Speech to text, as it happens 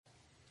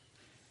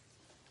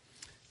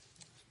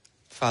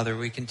Father,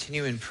 we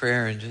continue in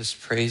prayer and just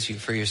praise you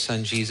for your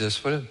son,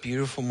 Jesus. What a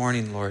beautiful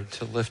morning, Lord,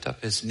 to lift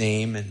up his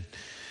name and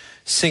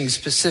sing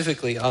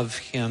specifically of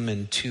him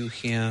and to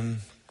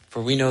him.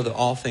 For we know that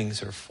all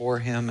things are for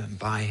him and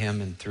by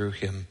him and through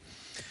him.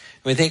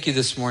 And we thank you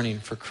this morning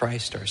for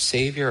Christ, our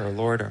Savior, our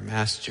Lord, our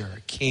Master,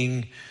 our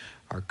King,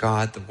 our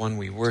God, the one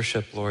we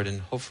worship, Lord,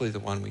 and hopefully the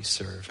one we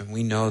serve. And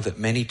we know that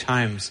many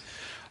times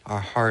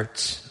our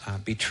hearts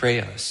betray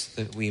us,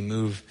 that we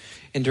move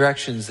in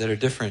directions that are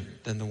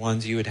different than the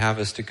ones you would have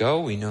us to go.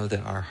 We know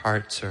that our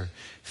hearts are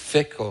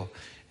fickle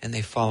and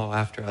they follow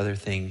after other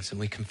things. And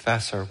we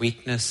confess our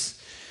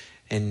weakness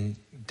and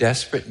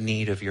desperate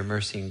need of your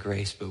mercy and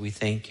grace. But we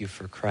thank you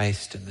for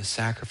Christ and the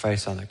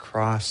sacrifice on the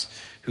cross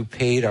who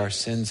paid our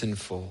sins in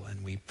full.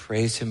 And we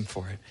praise him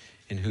for it,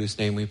 in whose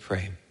name we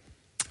pray.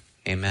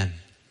 Amen.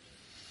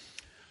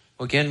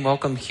 Well, again,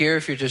 welcome here.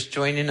 If you're just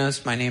joining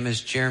us, my name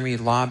is Jeremy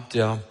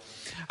Lobdell.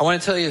 I want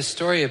to tell you a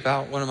story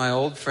about one of my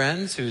old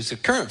friends who's a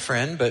current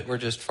friend, but we're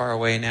just far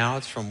away now.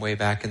 It's from way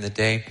back in the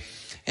day.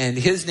 And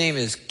his name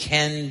is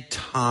Ken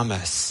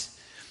Thomas.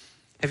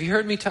 Have you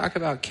heard me talk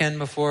about Ken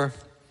before?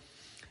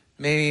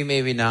 Maybe,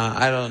 maybe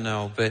not. I don't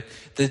know. But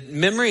the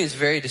memory is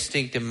very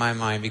distinct in my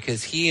mind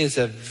because he is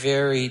a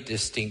very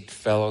distinct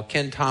fellow.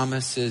 Ken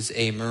Thomas is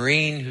a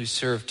Marine who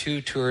served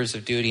 2 tours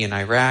of duty in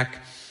Iraq.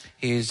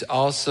 He's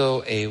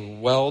also a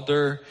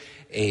welder,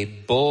 a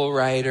bull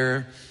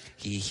rider.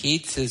 He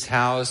heats his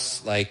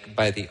house like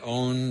by the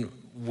own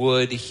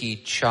wood he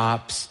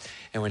chops.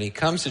 And when he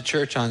comes to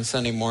church on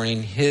Sunday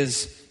morning,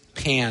 his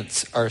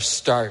pants are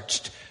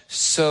starched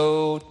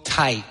so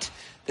tight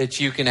that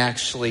you can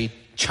actually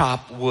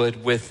chop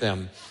wood with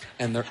them.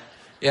 And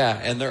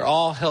they're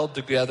all held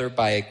together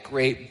by a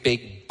great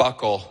big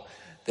buckle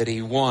that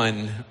he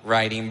won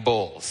riding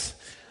bulls.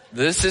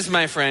 This is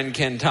my friend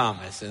Ken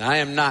Thomas, and I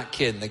am not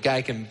kidding. The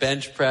guy can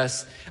bench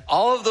press.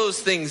 All of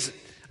those things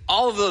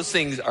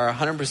are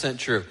 100%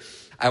 true.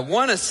 I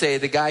want to say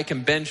the guy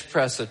can bench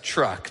press a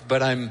truck,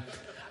 but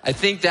I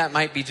think that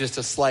might be just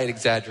a slight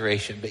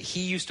exaggeration. But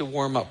he used to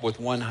warm up with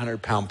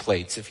 100-pound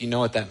plates. If you know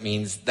what that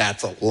means,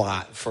 that's a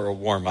lot for a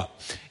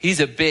warm-up. He's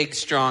a big,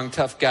 strong,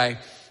 tough guy.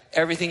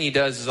 Everything he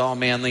does is all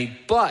manly,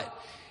 but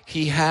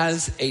he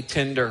has a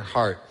tender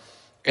heart.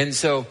 And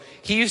so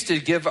he used to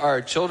give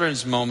our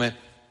children's moment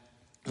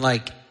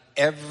like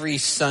every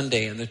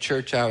Sunday in the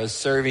church I was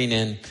serving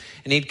in.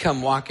 And he'd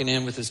come walking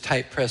in with his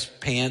tight-pressed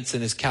pants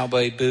and his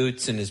cowboy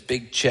boots and his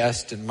big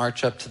chest and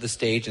march up to the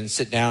stage and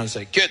sit down and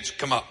say, "Kids,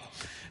 come up."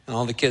 And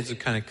all the kids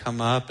would kind of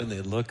come up and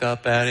they'd look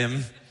up at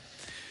him.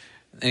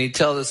 And he'd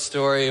tell the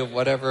story of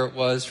whatever it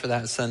was for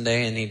that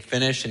Sunday, and he'd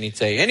finish and he'd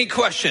say, "Any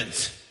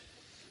questions?"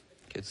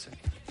 Kids say,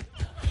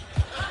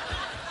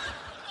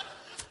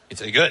 he'd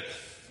say, "Good,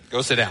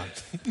 go sit down."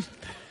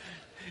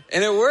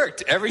 And it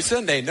worked every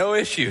Sunday, no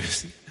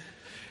issues.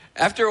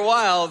 After a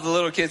while, the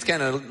little kids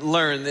kind of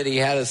learned that he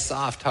had a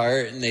soft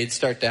heart, and they'd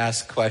start to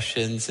ask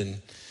questions,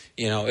 and,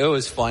 it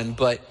was fun.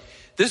 But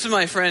this is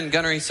my friend,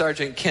 Gunnery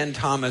Sergeant Ken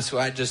Thomas, who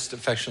I just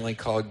affectionately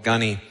call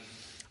Gunny.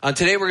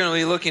 Today, we're going to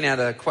be looking at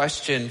a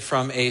question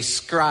from a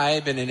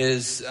scribe, and it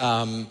is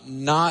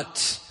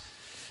not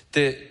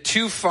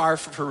too far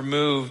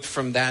removed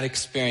from that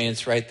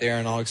experience right there,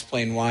 and I'll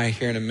explain why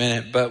here in a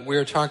minute. But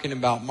we're talking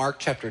about Mark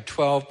chapter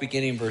 12,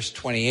 beginning verse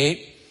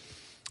 28,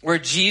 where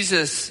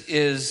Jesus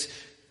is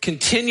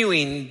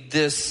continuing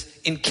this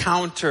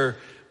encounter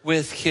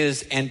with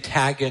his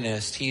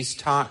antagonist. He's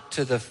talked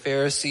to the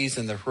Pharisees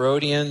and the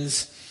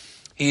Herodians.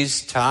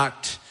 He's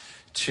talked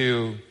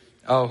to,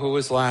 who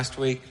was last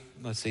week?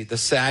 Let's see, the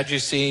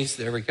Sadducees.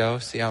 There we go.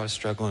 See, I was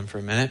struggling for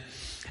a minute.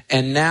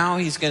 And now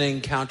he's going to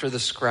encounter the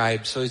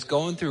scribes. So he's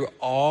going through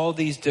all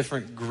these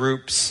different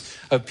groups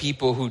of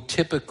people who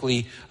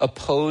typically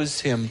oppose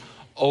him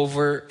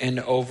over and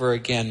over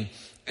again.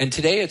 And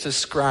today it's a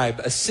scribe,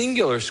 a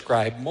singular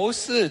scribe.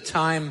 Most of the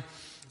time,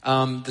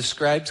 the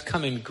scribes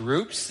come in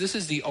groups. This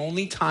is the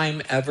only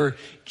time ever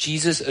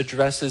Jesus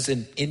addresses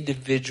an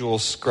individual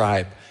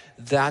scribe.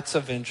 That's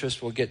of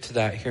interest. We'll get to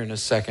that here in a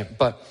second.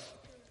 But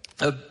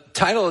the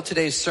title of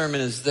today's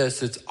sermon is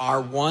this. It's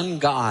Our One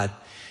God.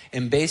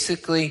 And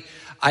basically,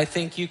 I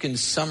think you can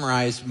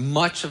summarize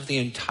much of the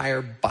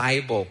entire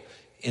Bible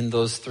in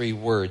those 3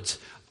 words.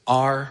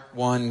 Our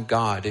one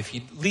God. If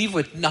you leave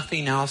with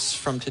nothing else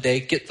from today,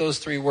 get those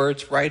 3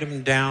 words, write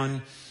them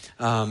down,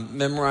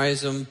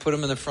 memorize them, put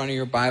them in the front of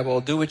your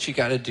Bible, do what you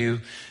got to do.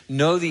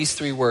 Know these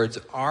 3 words,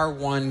 our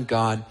one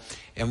God.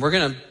 And we're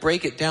going to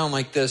break it down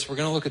like this. We're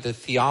going to look at the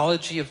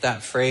theology of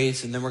that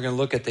phrase, and then we're going to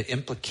look at the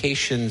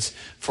implications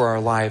for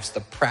our lives, the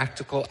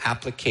practical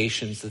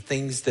applications, the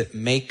things that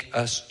make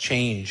us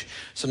change.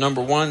 So number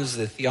 1 is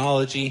the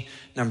theology.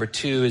 Number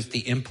 2 is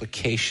the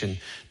implication.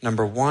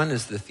 Number 1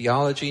 is the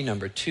theology.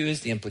 Number 2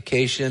 is the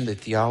implication, the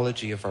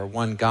theology of our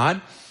one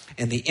God.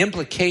 And the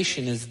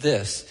implication is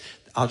this.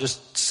 I'll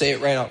just say it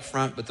right out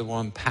front, but then we'll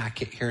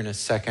unpack it here in a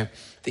second.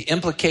 The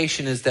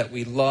implication is that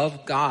we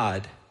love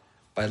God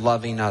by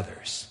loving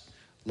others.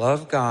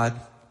 Love God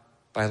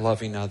by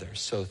loving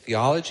others. So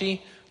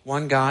theology,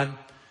 one God,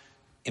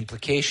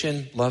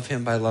 Implication, love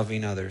him by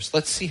loving others.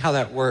 Let's see how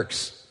that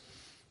works.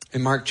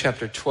 In Mark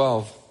chapter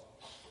 12,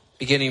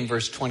 beginning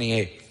verse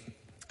 28,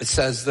 it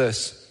says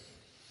this,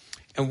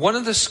 "And one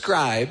of the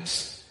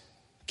scribes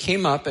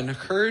came up and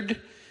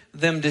heard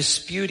them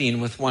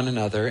disputing with one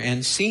another,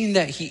 and seeing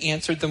that he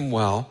answered them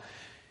well,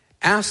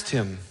 asked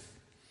him,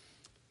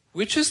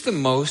 'Which is the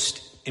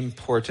most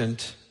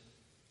important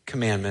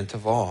commandment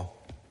of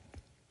all?'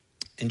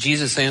 And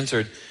Jesus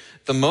answered,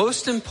 'The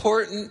most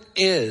important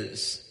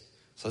is,'"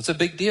 so it's a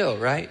big deal,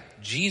 right?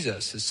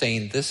 Jesus is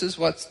saying this is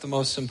what's the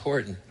most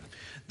important.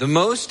 "The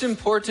most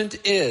important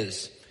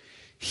is,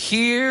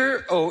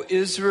 'Hear, O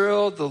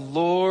Israel, the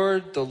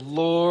Lord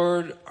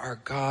our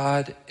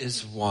God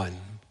is one.'"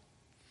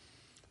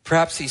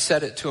 Perhaps he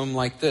said it to him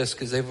like this,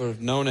 because they would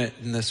have known it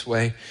in this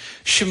way.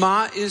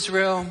 "Shema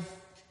Israel,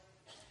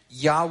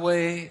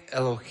 Yahweh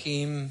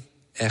Elohim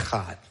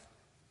Echad."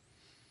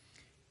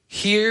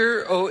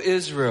 "Hear, O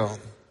Israel,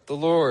 the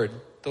Lord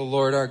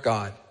our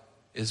God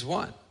is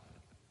one.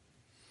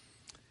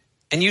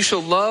 And you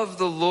shall love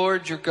the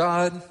Lord your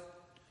God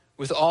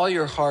with all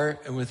your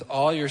heart and with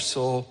all your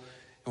soul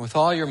and with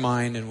all your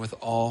mind and with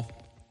all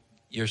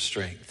your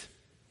strength."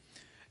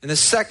 And the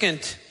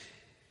second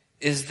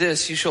is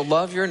this: you shall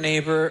love your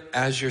neighbor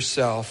as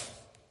yourself.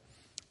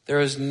 There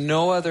is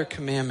no other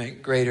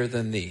commandment greater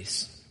than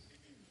these.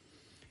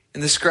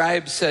 And the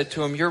scribe said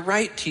to him, "You're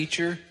right,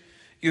 teacher.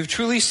 You have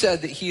truly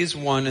said that he is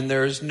one and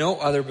there is no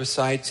other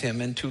besides him.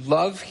 And to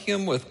love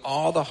him with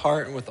all the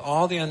heart and with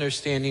all the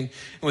understanding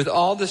and with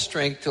all the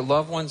strength, to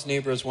love one's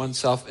neighbor as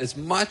oneself, is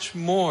much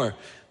more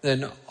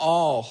than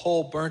all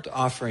whole burnt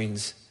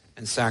offerings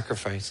and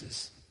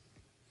sacrifices."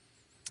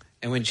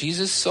 And when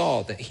Jesus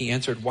saw that he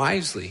answered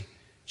wisely,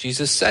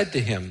 Jesus said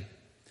to him,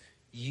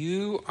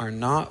 "You are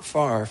not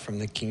far from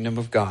the kingdom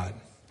of God."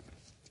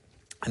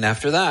 And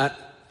after that,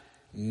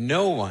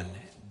 no one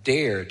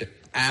dared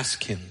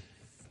ask him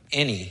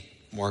any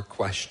more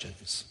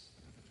questions.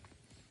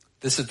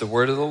 This is the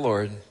word of the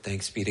Lord.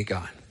 Thanks be to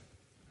God.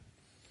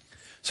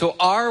 So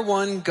our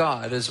one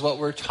God is what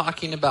we're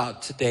talking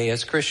about today.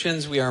 As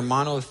Christians, we are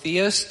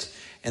monotheist,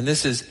 and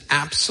this is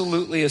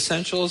absolutely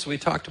essential, as we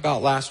talked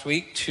about last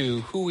week,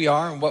 to who we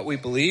are and what we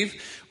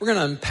believe. We're going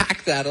to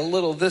unpack that a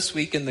little this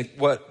week in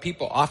what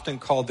people often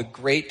call the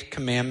Great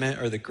Commandment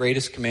or the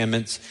Greatest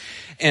Commandments.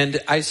 And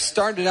I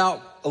started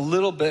out a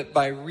little bit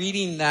by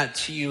reading that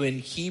to you in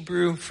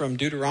Hebrew from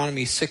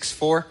Deuteronomy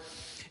 6:4.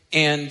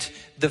 And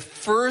the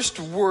first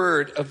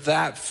word of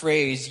that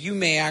phrase you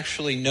may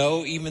actually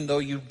know, even though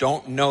you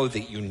don't know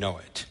that you know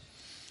it.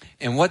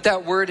 And what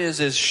that word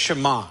is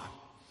Shema.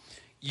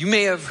 You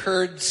may have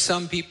heard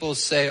some people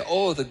say,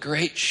 "Oh, the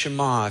great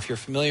Shema." If you're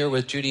familiar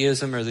with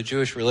Judaism or the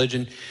Jewish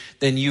religion,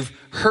 then you've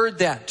heard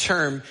that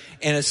term.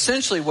 And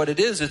essentially what it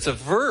is, it's a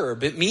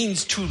verb. It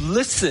means to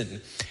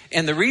listen.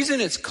 And the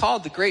reason it's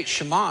called the great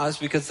Shema is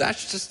because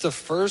that's just the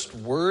first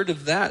word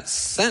of that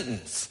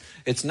sentence.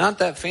 It's not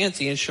that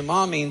fancy. And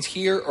Shema means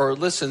hear or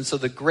listen. So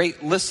the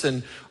great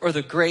listen or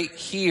the great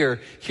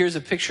hear. Here's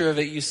a picture of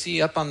it you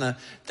see up on the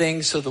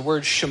thing. So the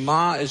word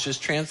Shema is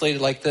just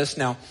translated like this.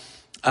 Now,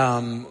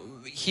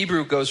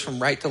 Hebrew goes from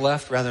right to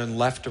left rather than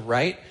left to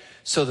right.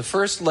 So the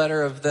first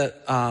letter of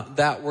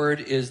that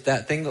word is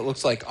that thing that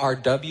looks like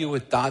RW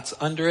with dots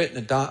under it and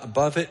a dot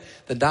above it.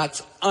 The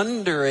dots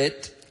under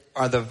it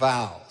are the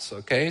vowels,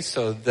 okay?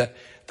 So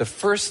the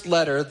first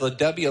letter, the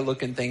W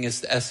looking thing,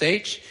 is the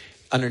SH.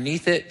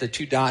 Underneath it, the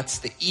two dots,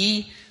 the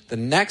E. The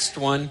next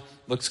one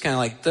looks kind of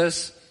like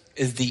this,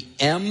 is the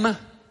M.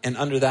 And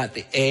under that,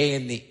 the A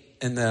and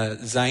the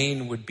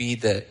Zayin would be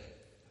the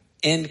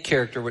end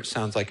character, which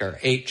sounds like our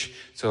H.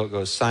 So it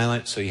goes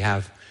silent. So you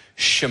have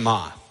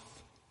Shema.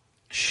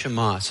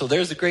 Shema. So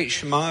there's the great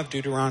Shema of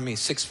Deuteronomy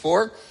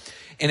 6:4.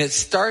 And it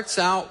starts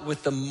out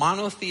with the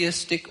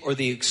monotheistic or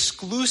the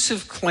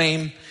exclusive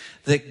claim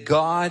that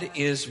God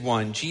is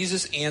one.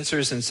 Jesus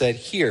answers and said,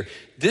 "Here,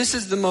 this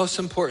is the most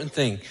important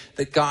thing,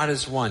 that God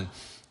is one."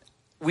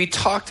 We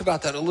talked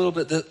about that a little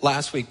bit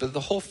last week, but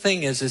the whole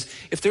thing is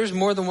if there's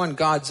more than one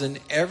God, then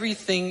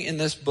everything in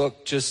this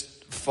book just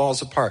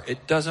falls apart.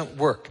 It doesn't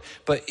work.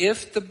 But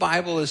if the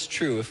Bible is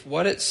true, if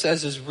what it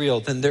says is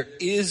real, then there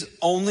is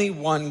only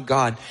one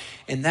God.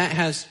 And that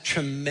has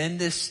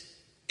tremendous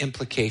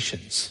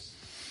implications.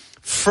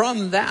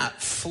 From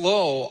that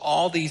flow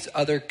all these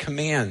other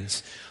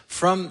commands.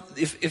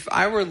 If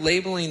I were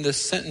labeling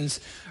this sentence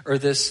or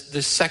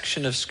this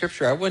section of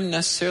scripture, I wouldn't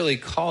necessarily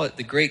call it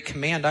the great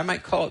command. I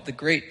might call it the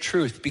great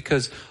truth,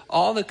 because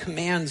all the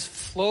commands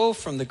flow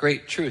from the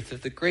great truth.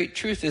 If the great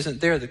truth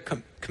isn't there, the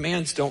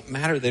commands don't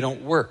matter. They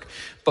don't work.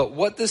 But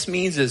what this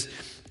means is,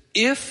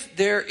 if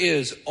there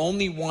is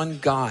only one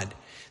God,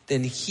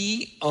 then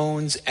he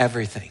owns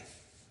everything.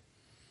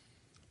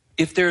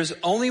 If there's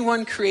only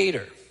one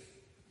creator,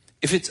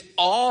 if it's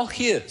all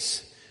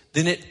his,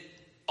 then it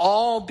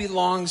all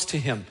belongs to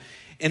him.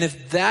 And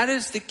if that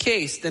is the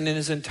case, then it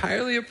is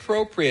entirely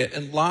appropriate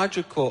and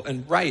logical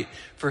and right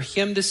for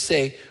him to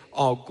say,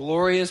 all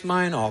glory is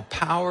mine, all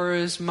power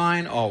is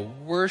mine, all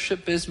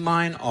worship is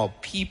mine, all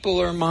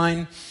people are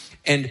mine.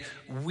 And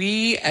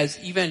we as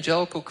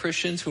evangelical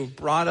Christians who have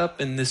brought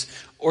up in this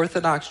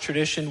Orthodox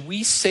tradition,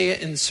 we say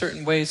it in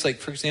certain ways. Like,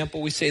 for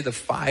example, we say the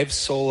 5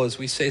 solas.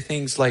 We say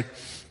things like,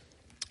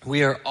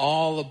 we are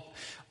all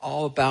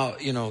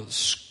about,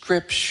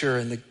 Scripture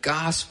and the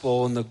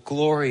gospel and the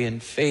glory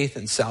and faith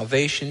and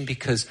salvation,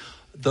 because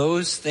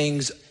those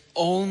things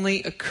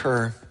only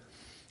occur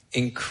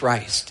in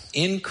Christ.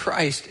 In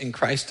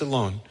Christ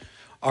alone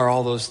are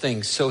all those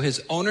things. So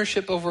his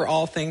ownership over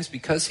all things,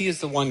 because he is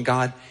the one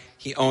God,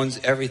 he owns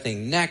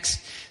everything.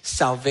 Next,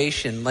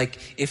 salvation. Like,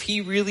 if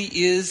he really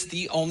is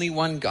the only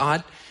one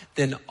God,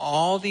 then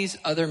all these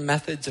other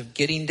methods of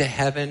getting to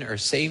heaven or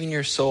saving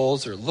your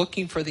souls or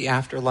looking for the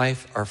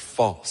afterlife are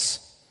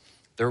false.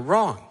 They're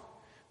wrong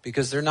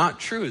because they're not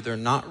true. They're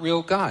not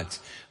real gods.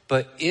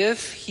 But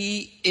if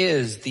he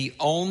is the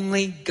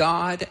only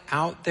God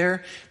out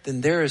there,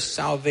 then there is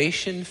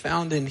salvation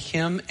found in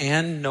him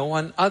and no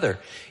one other.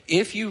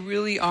 If you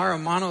really are a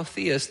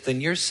monotheist, then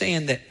you're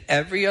saying that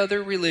every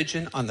other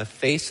religion on the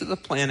face of the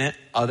planet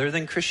other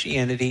than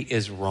Christianity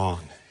is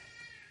wrong.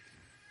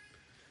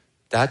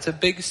 That's a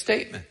big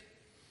statement.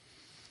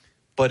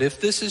 But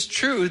if this is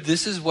true,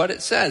 this is what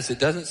it says. It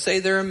doesn't say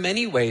there are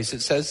many ways.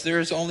 It says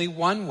there is only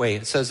one way.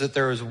 It says that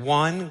there is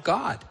one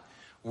God.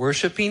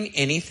 Worshipping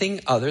anything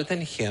other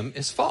than him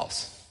is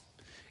false.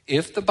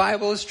 If the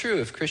Bible is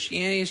true, if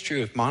Christianity is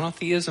true, if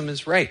monotheism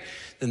is right,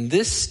 then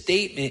this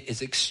statement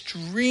is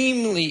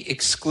extremely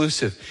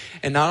exclusive.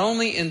 And not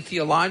only in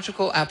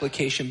theological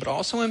application, but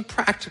also in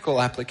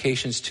practical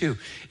applications too.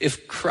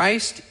 If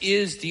Christ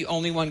is the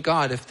only one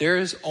God, if there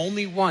is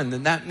only one,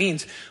 then that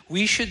means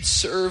we should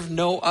serve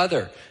no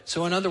other.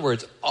 So in other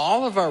words,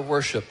 all of our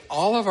worship,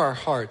 all of our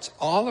hearts,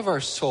 all of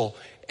our soul,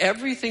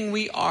 everything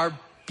we are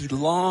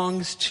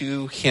belongs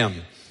to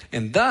him.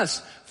 And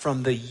thus,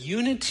 from the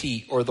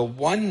unity or the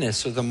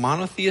oneness or the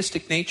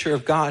monotheistic nature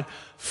of God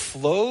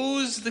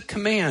flows the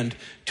command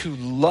to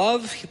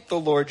love the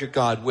Lord your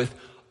God with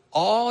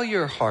all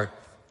your heart,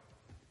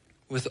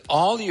 with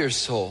all your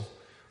soul,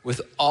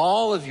 with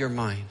all of your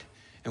mind,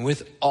 and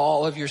with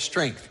all of your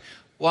strength.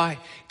 Why?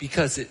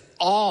 Because it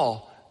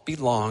all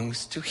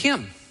belongs to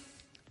him.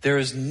 There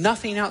is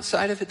nothing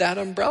outside of that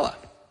umbrella.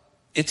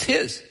 It's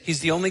his.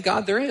 He's the only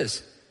God there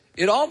is.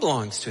 It all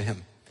belongs to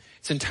him.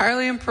 It's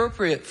entirely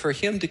appropriate for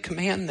him to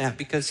command that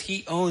because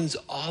he owns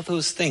all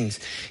those things.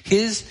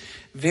 His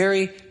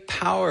very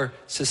power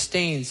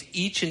sustains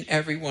each and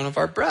every one of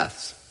our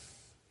breaths.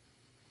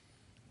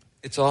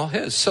 It's all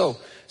his. So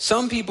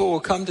some people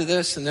will come to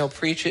this and they'll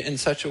preach it in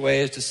such a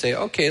way as to say,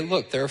 okay,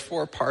 look, there are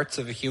 4 parts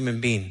of a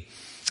human being.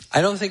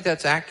 I don't think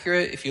that's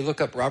accurate. If you look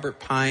up Robert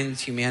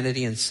Pine's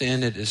Humanity and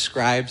Sin, it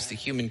describes the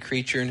human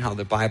creature and how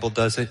the Bible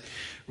does it.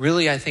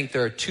 Really, I think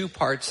there are 2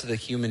 parts of the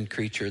human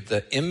creature,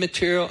 the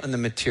immaterial and the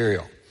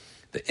material.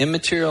 The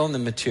immaterial and the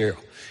material.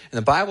 And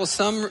the Bible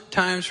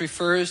sometimes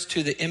refers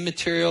to the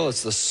immaterial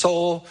as the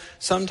soul.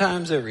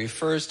 Sometimes it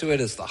refers to it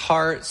as the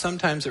heart.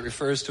 Sometimes it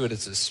refers to it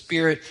as the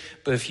spirit.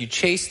 But if you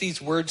chase these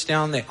words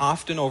down, they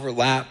often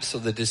overlap. So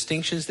the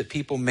distinctions that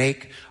people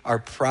make are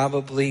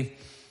probably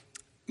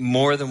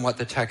more than what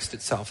the text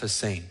itself is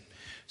saying.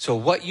 So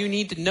what you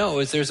need to know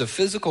is there's a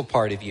physical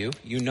part of you.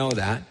 You know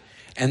that.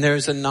 And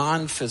there's a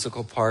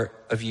non-physical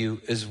part of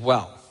you as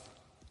well.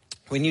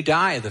 When you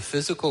die, the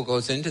physical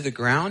goes into the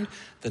ground.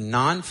 The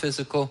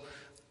non-physical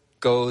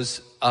goes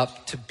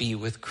up to be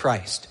with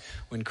Christ.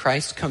 When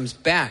Christ comes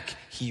back,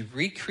 he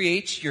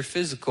recreates your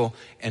physical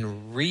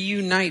and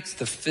reunites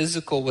the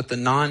physical with the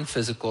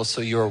non-physical,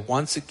 so you're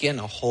once again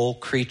a whole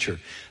creature.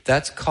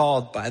 That's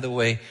called, by the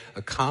way,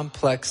 a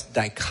complex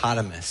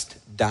dichotomist.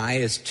 Di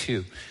is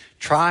 2.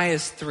 Tri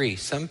is 3.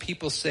 Some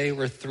people say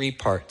we're 3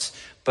 parts.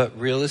 But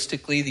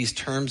realistically, these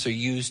terms are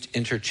used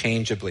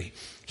interchangeably.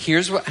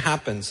 Here's what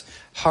happens.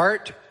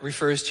 Heart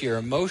refers to your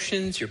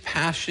emotions, your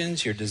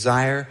passions, your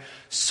desire.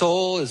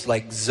 Soul is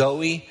like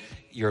Zoe,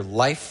 your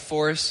life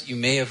force. You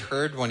may have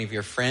heard one of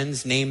your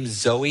friends named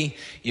Zoe.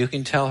 You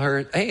can tell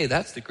her, hey,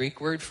 that's the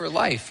Greek word for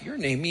life. Your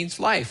name means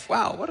life.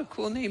 Wow, what a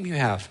cool name you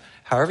have.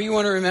 However you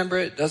want to remember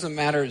it, doesn't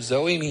matter.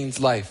 Zoe means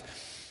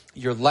life.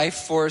 Your life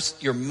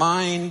force, your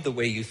mind, the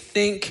way you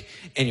think,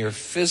 and your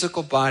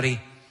physical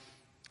body,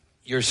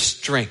 your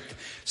strength.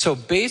 So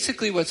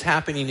basically what's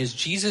happening is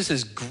Jesus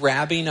is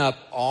grabbing up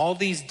all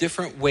these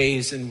different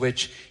ways in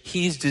which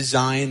he's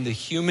designed the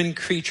human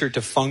creature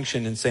to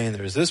function and saying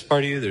there's this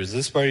part of you, there's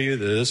this part of you,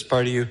 there's this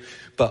part of you.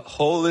 But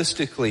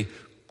holistically,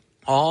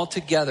 all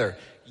together,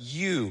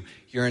 you,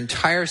 your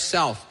entire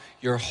self,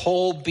 your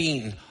whole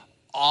being,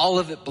 all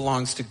of it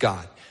belongs to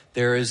God.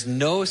 There is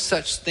no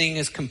such thing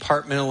as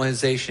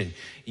compartmentalization.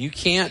 You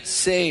can't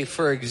say,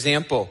 for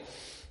example,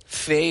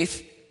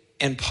 faith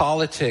and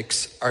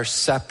politics are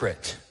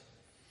separate.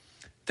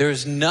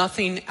 There's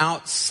nothing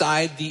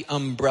outside the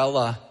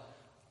umbrella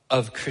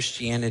of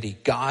Christianity.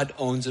 God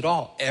owns it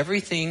all.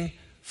 Everything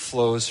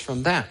flows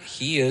from that.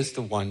 He is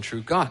the one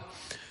true God.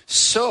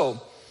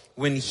 So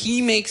when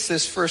he makes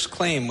this first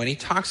claim, when he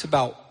talks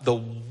about the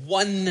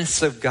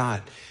oneness of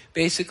God,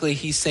 basically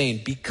he's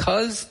saying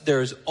because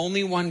there's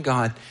only one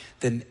God,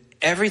 then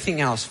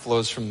everything else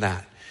flows from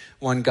that.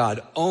 One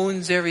God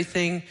owns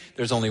everything.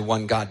 There's only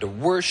one God to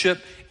worship,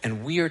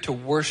 and we are to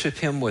worship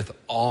him with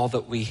all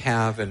that we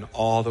have and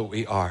all that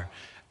we are.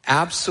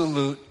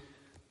 Absolute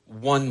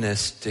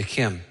oneness to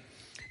him.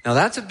 Now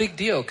that's a big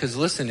deal because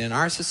listen, in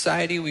our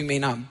society, we may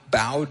not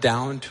bow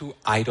down to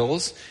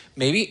idols.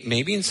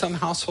 Maybe in some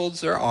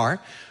households there are,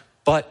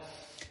 but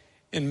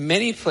in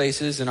many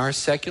places in our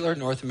secular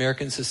North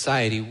American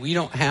society, we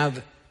don't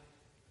have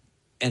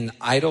an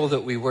idol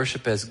that we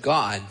worship as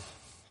God,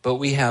 but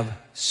we have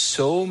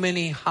so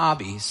many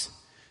hobbies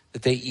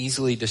that they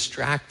easily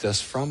distract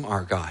us from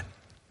our God.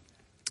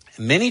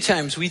 And many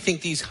times we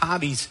think these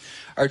hobbies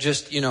are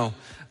just,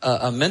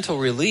 a mental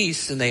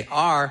release, and they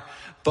are.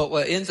 But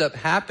what ends up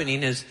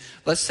happening is,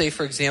 let's say,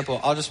 for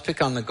example, I'll just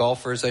pick on the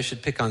golfers. I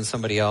should pick on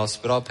somebody else,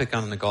 but I'll pick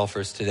on the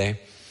golfers today.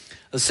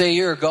 Let's say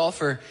you're a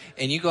golfer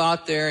and you go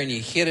out there and you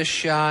hit a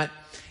shot,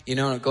 and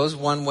it goes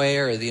one way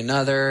or the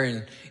other,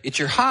 and it's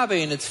your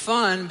hobby and it's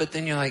fun, but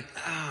then you're like,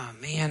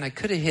 man, I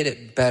could have hit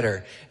it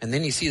better. And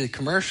then you see the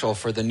commercial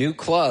for the new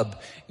club,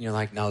 and you're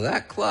like, now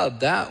that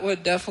club, that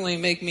would definitely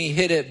make me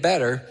hit it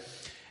better.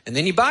 And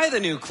then you buy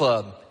the new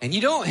club and you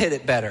don't hit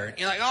it better. And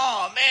you're like,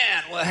 oh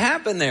man, what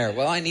happened there?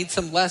 Well, I need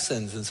some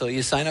lessons. And so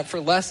you sign up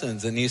for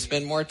lessons and you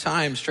spend more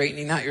time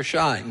straightening out your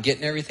shot and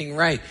getting everything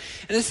right.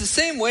 And it's the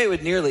same way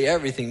with nearly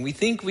everything. We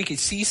think we could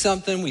see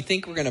something. We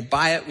think we're going to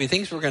buy it. We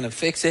think we're going to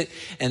fix it.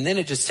 And then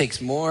it just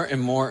takes more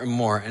and more and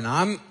more. And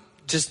I'm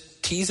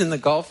just teasing the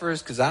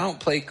golfers because I don't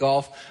play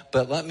golf.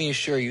 But let me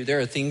assure you, there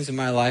are things in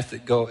my life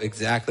that go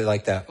exactly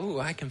like that. Oh,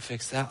 I can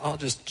fix that. I'll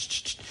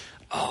just,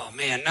 oh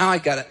man, now I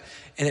got it.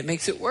 And it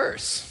makes it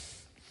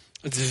worse.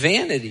 It's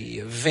vanity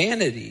of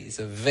vanities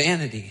of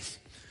vanities.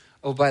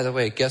 Oh, by the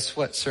way, guess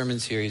what sermon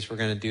series we're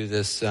going to do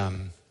this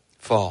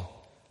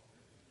fall?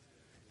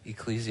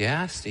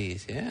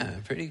 Ecclesiastes. Yeah,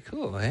 pretty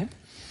cool, eh?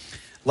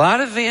 A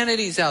lot of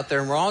vanities out there,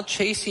 and we're all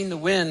chasing the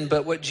wind.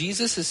 But what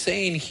Jesus is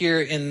saying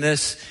here in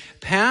this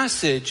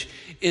passage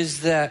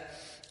is that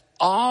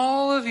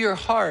all of your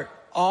heart,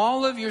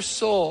 all of your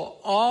soul,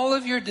 all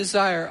of your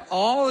desire,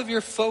 all of your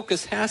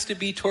focus has to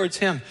be towards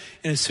him.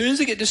 And as soon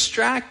as you get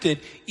distracted,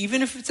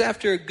 even if it's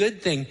after a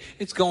good thing,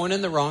 it's going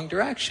in the wrong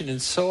direction.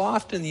 And so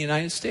often in the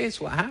United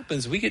States, what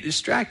happens, we get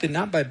distracted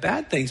not by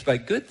bad things, by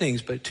good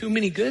things, but too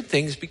many good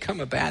things become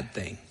a bad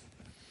thing.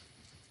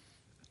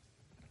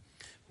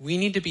 We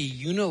need to be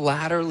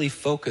unilaterally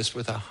focused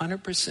with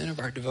 100% of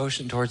our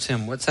devotion towards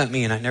him. What's that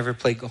mean? I never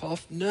play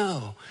golf?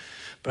 No.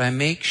 But I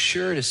make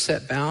sure to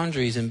set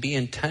boundaries and be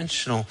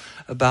intentional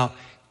about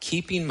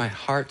keeping my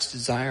heart's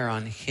desire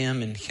on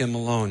him and him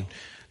alone.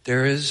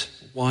 There is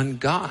one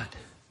God.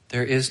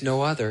 There is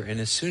no other. And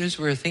as soon as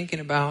we're thinking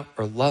about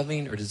or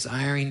loving or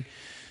desiring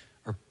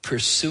or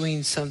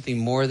pursuing something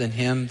more than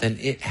him, then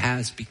it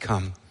has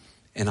become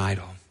an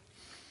idol.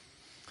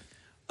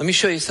 Let me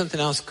show you something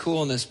else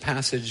cool in this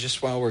passage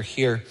just while we're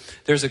here.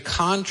 There's a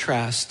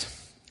contrast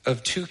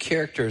of two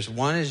characters.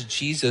 One is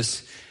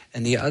Jesus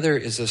and the other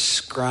is a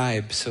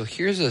scribe. So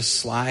here's a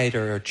slide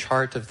or a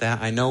chart of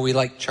that. I know we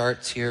like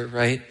charts here,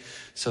 right?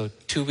 So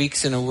 2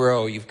 weeks in a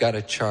row, you've got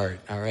a chart,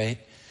 all right?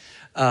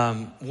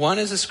 One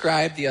is a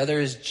scribe, the other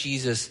is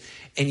Jesus.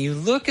 And you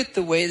look at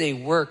the way they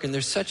work, and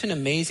there's such an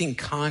amazing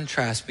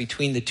contrast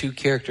between the two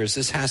characters.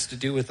 This has to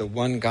do with the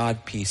one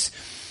God piece.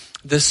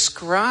 The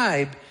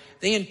scribe,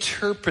 they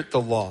interpret the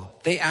law.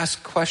 They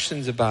ask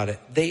questions about it.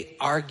 They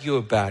argue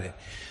about it.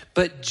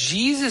 But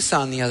Jesus,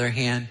 on the other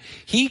hand,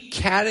 he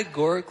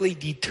categorically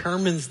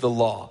determines the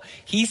law.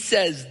 He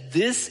says,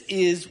 this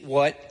is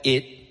what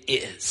it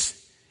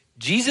is.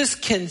 Jesus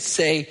can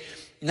say,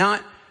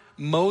 not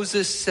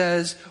Moses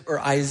says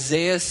or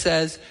Isaiah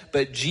says,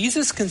 but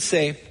Jesus can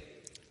say,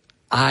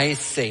 I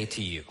say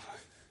to you.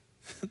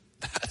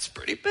 That's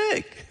pretty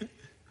big.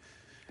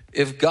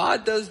 If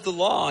God does the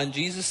law and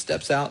Jesus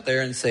steps out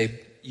there and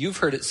say, you've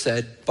heard it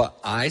said, but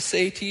I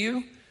say to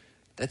you,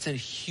 that's a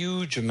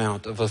huge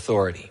amount of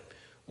authority.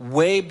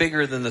 Way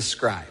bigger than the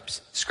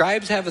scribes.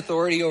 Scribes have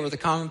authority over the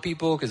common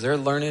people because they're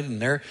learned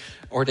and they're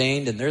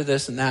ordained and they're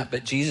this and that.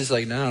 But Jesus is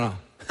like, no.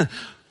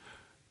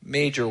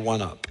 Major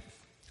one up.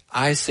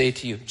 I say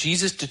to you.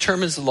 Jesus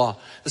determines the law.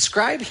 The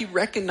scribe, he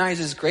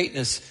recognizes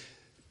greatness.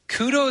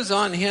 Kudos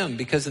on him,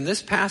 because in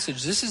this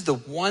passage, this is the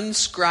one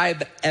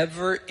scribe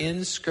ever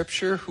in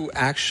Scripture who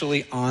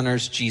actually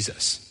honors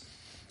Jesus.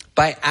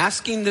 By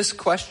asking this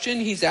question,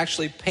 he's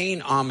actually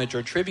paying homage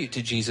or tribute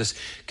to Jesus,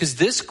 because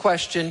this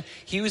question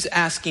he was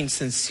asking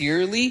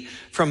sincerely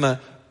from a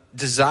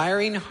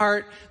desiring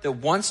heart that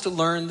wants to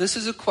learn. This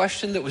is a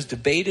question that was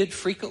debated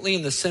frequently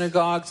in the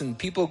synagogues, and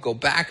people go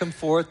back and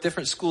forth,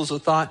 different schools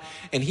of thought.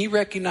 And he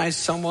recognized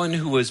someone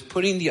who was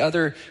putting the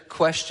other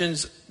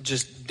questions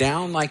just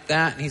down like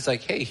that. And he's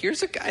like, hey,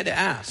 here's a guy to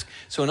ask.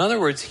 So in other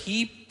words,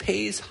 he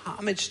pays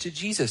homage to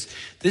Jesus.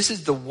 This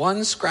is the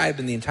one scribe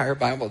in the entire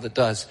Bible that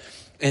does.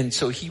 And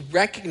so he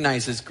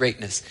recognizes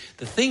greatness.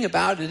 The thing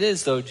about it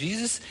is, though,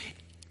 Jesus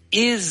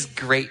is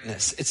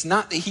greatness. It's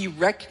not that he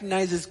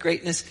recognizes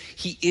greatness.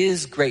 He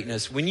is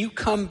greatness. When you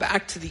come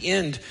back to the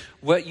end,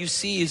 what you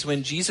see is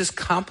when Jesus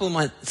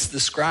compliments the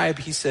scribe,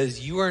 he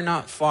says, you are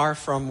not far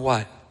from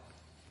what?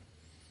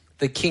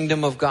 the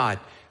kingdom of God.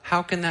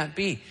 How can that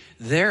be?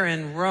 They're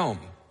in Rome,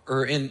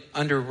 or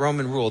under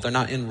Roman rule. They're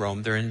not in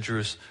Rome. They're in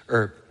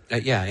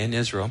in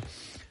Israel.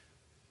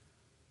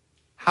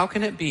 How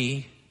can it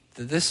be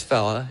that this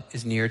fella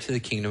is near to the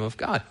kingdom of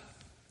God?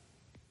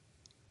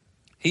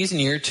 He's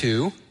near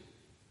to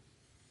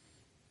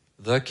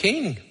the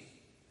king.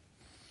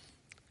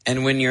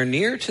 And when you're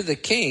near to the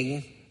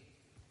king,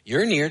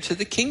 you're near to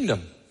the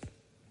kingdom.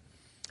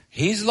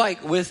 He's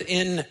like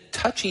within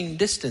touching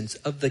distance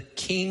of the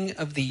king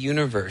of the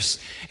universe.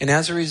 And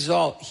as a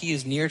result, he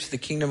is near to the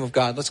kingdom of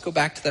God. Let's go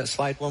back to that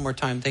slide one more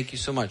time. Thank you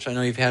so much. I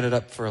know you've had it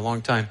up for a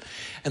long time.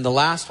 And the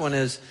last one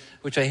is,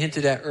 which I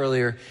hinted at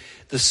earlier,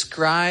 the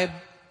scribe,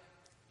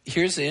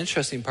 here's the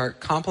interesting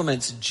part,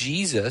 compliments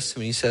Jesus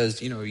when he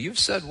says, you've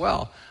said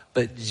well,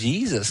 but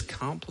Jesus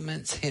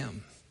compliments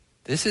him.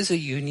 This is a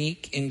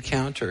unique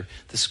encounter.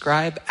 The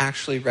scribe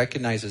actually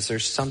recognizes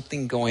there's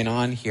something going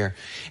on here.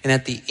 And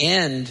at the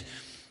end,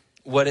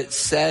 what it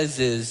says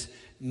is,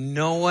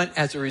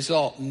 as a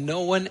result,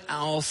 no one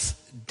else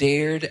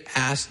dared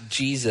ask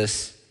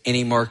Jesus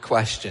any more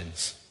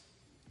questions.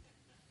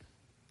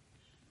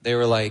 They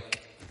were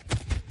like,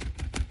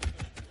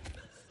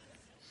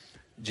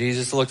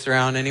 Jesus looks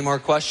around, any more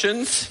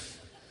questions?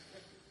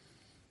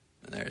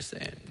 And they're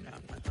saying, no,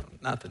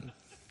 nothing.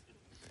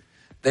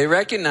 They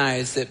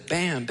recognize that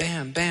bam,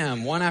 bam,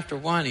 bam, one after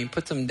one, he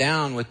puts them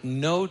down with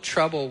no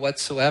trouble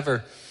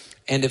whatsoever.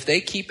 And if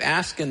they keep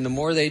asking, the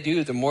more they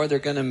do, the more they're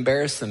going to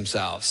embarrass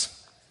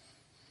themselves.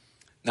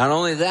 Not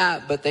only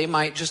that, but they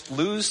might just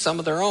lose some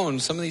of their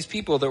own. Some of these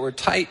people that were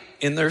tight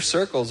in their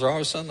circles are all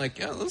of a sudden like,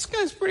 yeah, this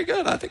guy's pretty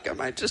good. I think I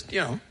might just,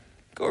 go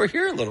over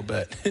here a little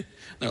bit.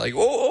 They're like,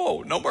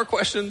 whoa, no more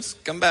questions.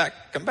 Come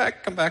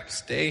back,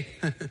 stay.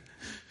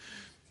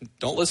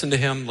 Don't listen to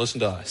him,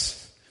 listen to us.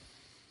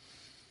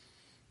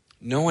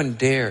 No one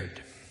dared.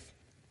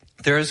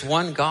 There is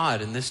one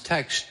God, and this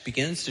text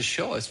begins to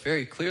show us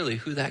very clearly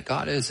who that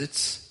God is.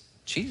 It's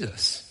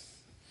Jesus.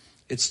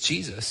 It's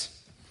Jesus.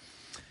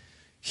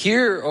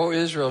 Hear, O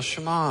Israel,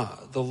 Shema,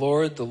 the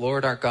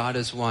Lord our God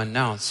is one.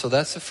 Now, so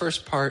that's the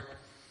first part,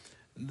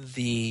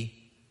 the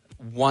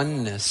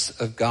oneness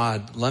of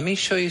God. Let me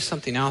show you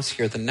something else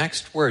here. The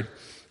next word,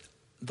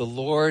 the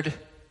Lord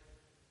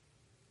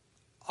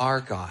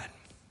our God.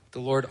 The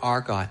Lord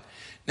our God.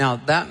 Now,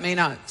 that may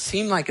not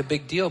seem like a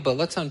big deal, but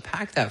let's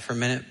unpack that for a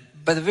minute.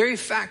 By the very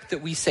fact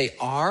that we say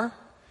our,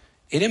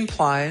 it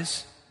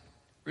implies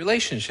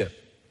relationship.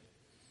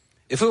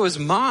 If it was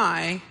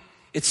my,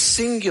 it's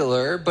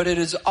singular, but it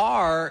is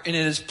our, and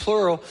it is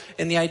plural.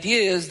 And the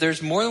idea is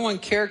there's more than one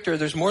character,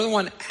 there's more than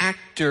one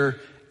actor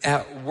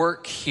at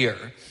work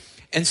here.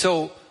 And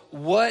so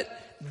what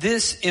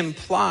this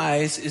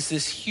implies is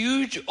this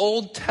huge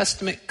Old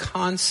Testament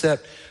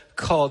concept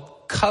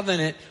called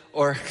covenant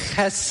or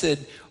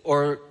chesed,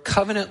 or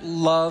covenant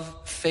love,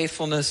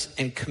 faithfulness,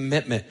 and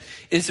commitment.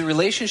 It is a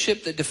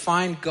relationship that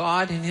defined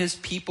God and his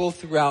people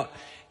throughout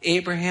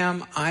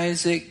Abraham,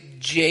 Isaac,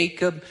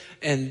 Jacob,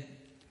 and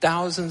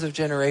thousands of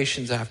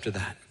generations after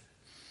that.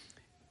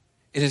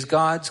 It is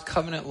God's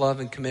covenant love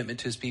and commitment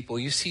to his people.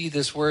 You see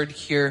this word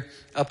here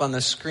up on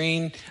the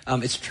screen.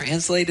 It's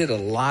translated a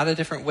lot of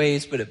different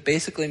ways, but it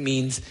basically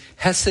means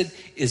Hesed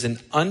is an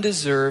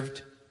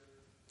undeserved,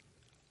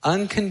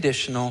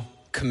 unconditional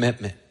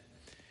commitment.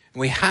 And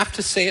we have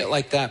to say it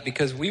like that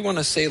because we want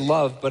to say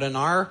love, but in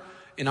our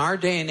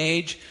day and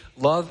age,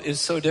 love is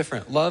so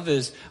different. Love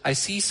is, I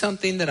see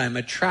something that I'm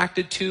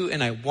attracted to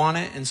and I want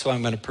it, and so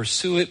I'm going to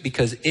pursue it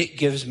because it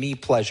gives me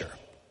pleasure.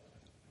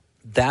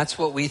 That's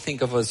what we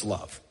think of as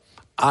love.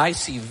 I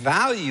see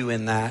value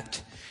in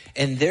that,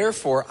 and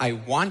therefore I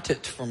want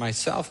it for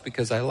myself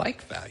because I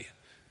like value.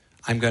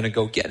 I'm going to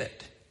go get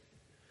it.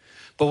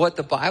 But what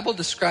the Bible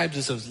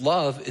describes as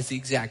love is the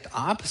exact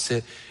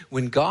opposite.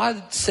 When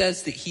God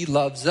says that he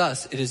loves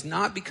us, it is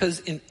not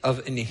because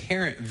of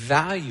inherent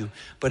value,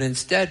 but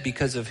instead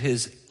because of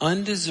his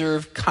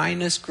undeserved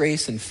kindness,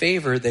 grace, and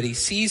favor, that he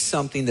sees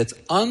something that's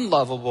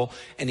unlovable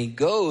and he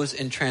goes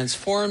and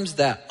transforms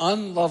that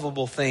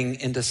unlovable thing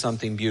into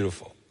something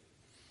beautiful.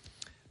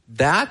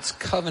 That's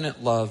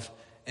covenant love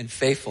and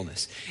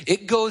faithfulness.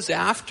 It goes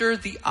after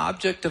the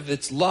object of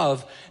its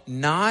love,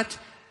 not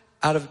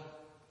out of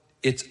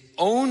its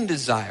own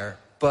desire,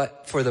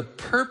 but for the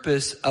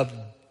purpose of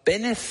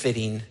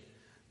benefiting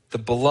the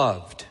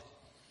beloved.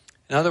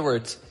 In other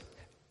words,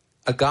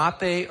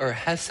 agape or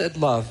hesed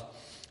love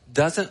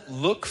doesn't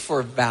look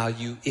for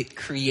value, it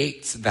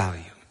creates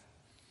value.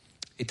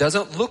 It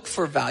doesn't look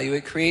for value,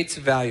 it creates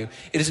value.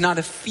 It is not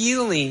a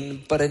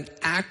feeling, but an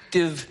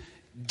active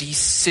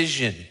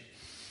decision.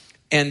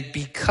 And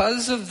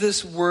because of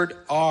this word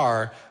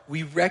are,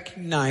 we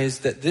recognize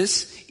that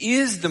this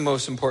is the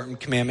most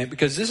important commandment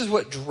because this is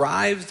what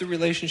drives the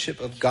relationship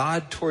of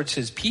God towards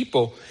his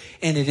people,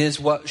 and it is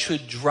what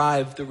should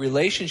drive the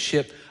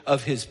relationship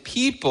of his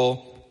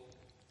people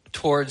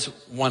towards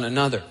one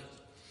another.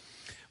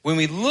 When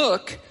we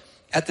look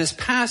at this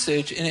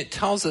passage and it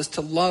tells us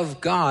to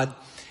love God,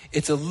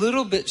 it's a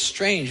little bit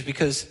strange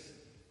because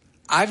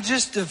I've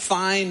just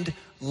defined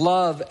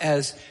love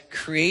as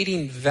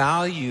creating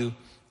value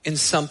in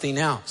something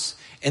else.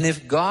 And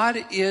if God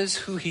is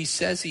who he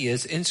says he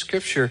is in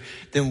Scripture,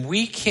 then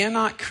we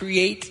cannot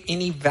create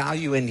any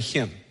value in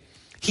him.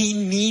 He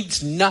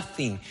needs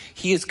nothing.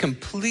 He is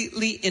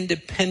completely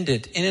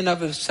independent in and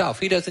of himself.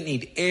 He doesn't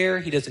need air.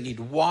 He doesn't need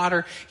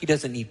water. He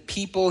doesn't need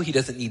people. He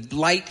doesn't need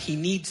light. He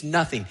needs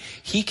nothing.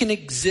 He can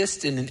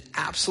exist in an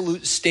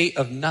absolute state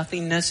of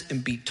nothingness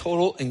and be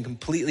total and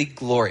completely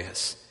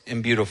glorious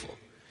and beautiful.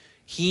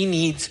 He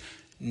needs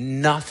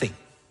nothing.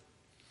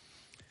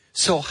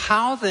 So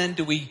how then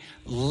do we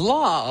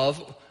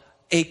love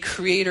a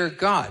creator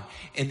God?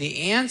 And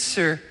the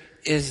answer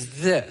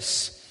is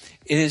this.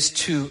 It is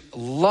to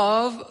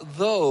love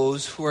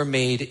those who are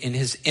made in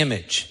his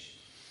image.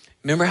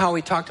 Remember how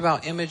we talked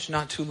about image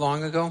not too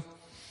long ago?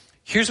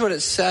 Here's what it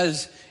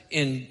says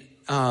in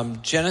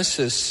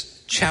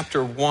Genesis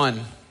chapter 1,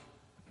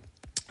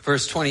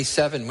 verse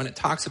 27, when it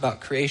talks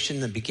about creation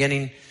in the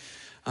beginning.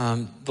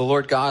 The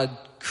Lord God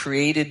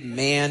created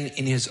man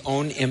in his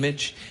own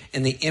image.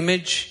 In the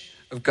image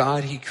of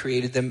God, he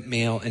created them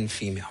male and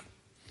female.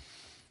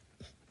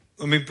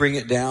 Let me bring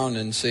it down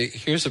and say,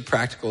 here's a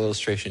practical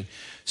illustration.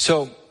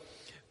 So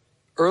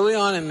early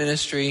on in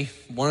ministry,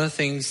 one of the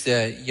things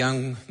that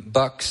young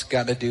bucks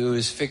got to do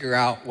is figure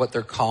out what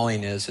their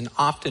calling is. And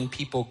often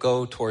people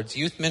go towards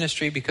youth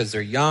ministry because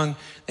they're young,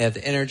 they have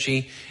the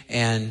energy,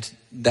 and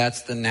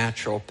that's the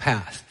natural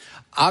path.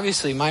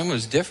 Obviously, mine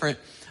was different.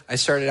 I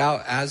started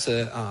out as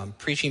a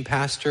preaching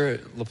pastor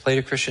at La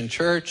Plata Christian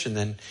Church, and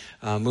then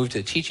moved to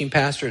a teaching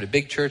pastor at a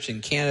big church in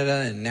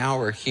Canada, and now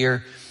we're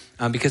here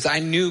because I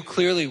knew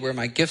clearly where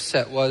my gift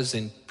set was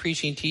in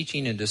preaching,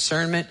 teaching, and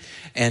discernment,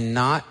 and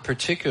not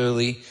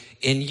particularly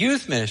in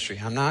youth ministry.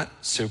 I'm not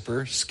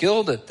super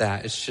skilled at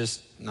that. It's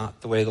just not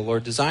the way the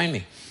Lord designed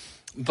me.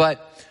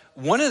 But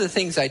one of the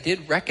things I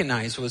did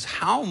recognize was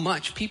how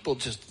much people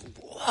just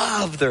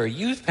love their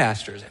youth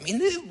pastors. I mean,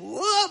 they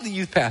love the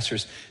youth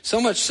pastors. So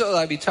much so that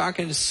I'd be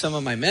talking to some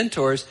of my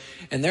mentors,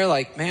 and they're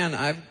like,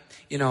 man,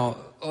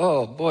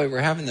 oh boy, we're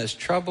having this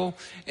trouble,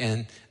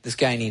 and this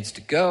guy needs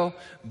to go,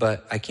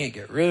 but I can't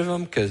get rid of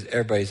him because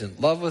everybody's in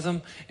love with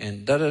him,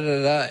 and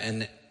da-da-da-da,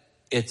 and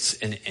it's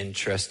an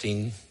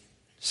interesting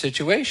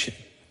situation.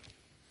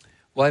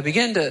 Well, I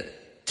began to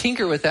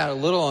tinker with that a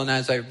little, and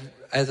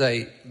as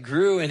I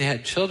grew and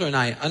had children,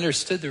 I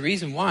understood the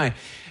reason why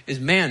is,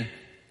 man,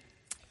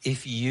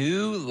 if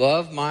you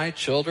love my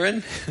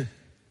children,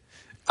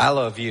 I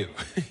love you,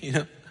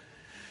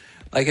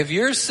 Like if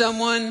you're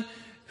someone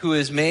who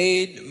has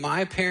made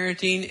my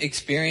parenting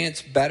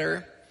experience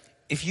better,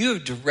 if you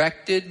have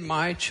directed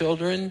my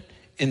children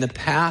in the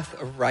path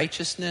of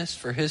righteousness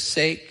for his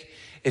sake,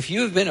 if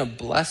you have been a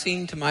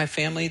blessing to my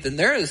family, then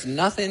there is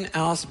nothing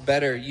else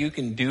better you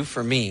can do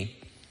for me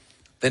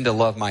than to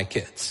love my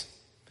kids.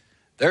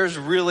 There's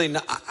really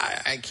not,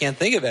 I can't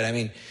think of it. I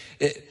mean,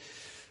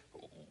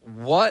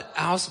 what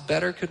else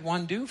better could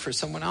one do for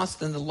someone else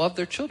than to love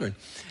their children?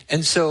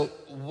 And so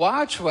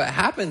watch what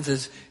happens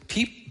is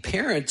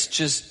parents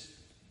just,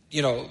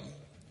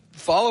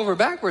 fall over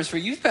backwards for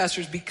youth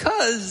pastors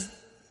because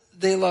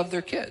they love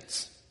their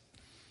kids.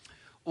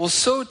 Well,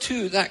 so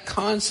too, that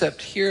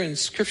concept here in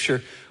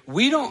Scripture,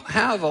 we don't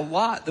have a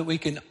lot that we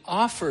can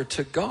offer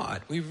to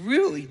God. We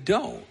really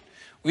don't.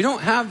 We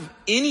don't have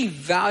any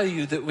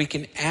value that we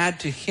can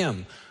add to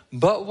him.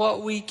 But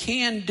what we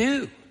can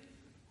do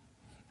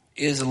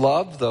is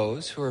love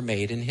those who are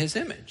made in his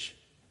image.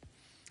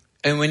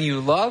 And when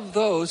you love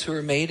those who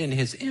are made in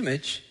his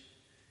image,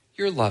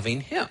 you're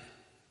loving him.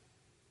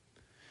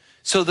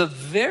 So the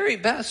very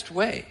best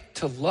way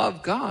to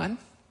love God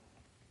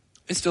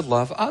is to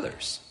love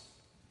others.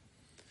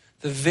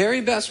 The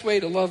very best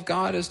way to love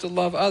God is to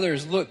love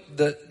others. Look,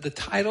 the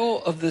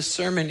title of this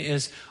sermon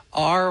is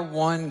Our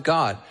One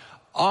God.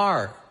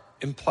 Our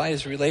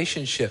implies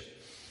relationship.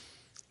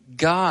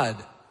 God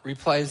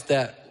implies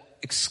that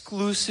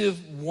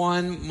exclusive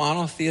one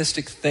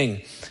monotheistic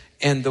thing.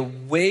 And the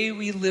way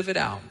we live it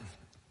out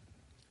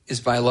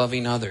is by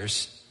loving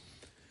others.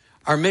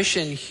 Our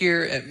mission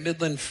here at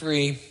Midland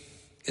Free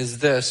is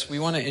this. We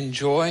want to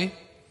enjoy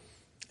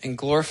and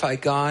glorify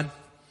God,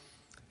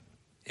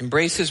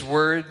 embrace his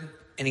word,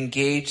 and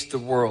engage the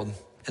world.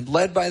 And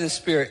led by the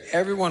Spirit,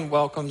 everyone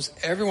welcomes,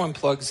 everyone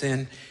plugs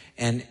in,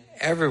 and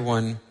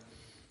everyone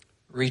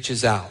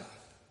reaches out.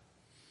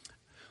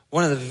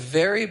 One of the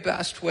very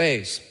best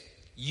ways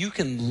you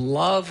can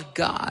love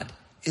God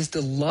is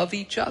to love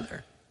each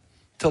other,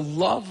 to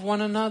love one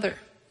another.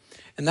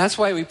 And that's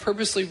why we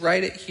purposely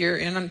write it here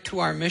into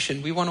our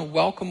mission. We want to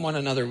welcome one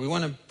another. We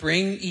want to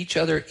bring each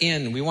other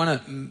in. We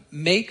want to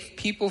make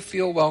people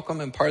feel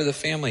welcome and part of the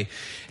family.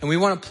 And we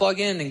want to plug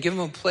in and give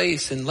them a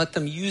place and let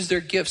them use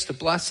their gifts to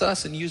bless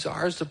us and use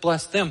ours to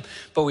bless them.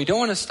 But we don't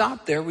want to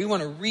stop there. We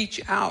want to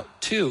reach out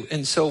too.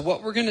 And so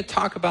what we're going to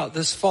talk about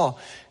this fall,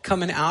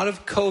 coming out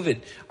of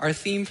COVID, our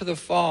theme for the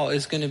fall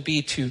is going to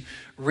be to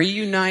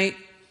reunite,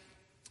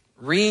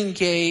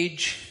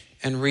 re-engage,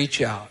 and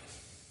reach out.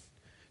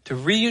 To to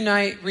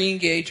reunite,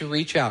 re-engage, and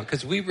reach out.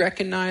 Because we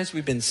recognize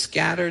we've been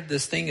scattered.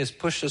 This thing has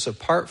pushed us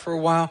apart for a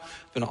while.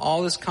 There's been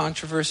all this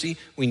controversy.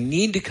 We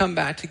need to come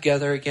back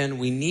together again.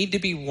 We need to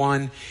be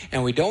one.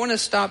 And we don't want to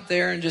stop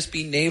there and just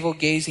be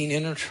navel-gazing,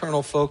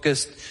 internal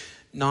focused,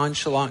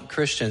 nonchalant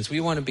Christians.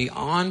 We want to be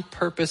on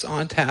purpose,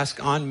 on task,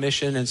 on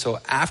mission. And so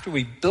after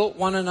we built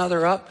one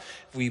another up,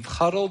 we've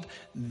huddled,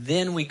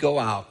 then we go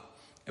out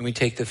and we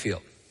take the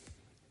field.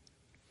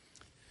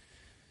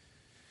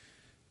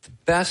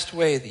 The best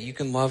way that you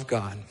can love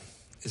God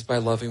is by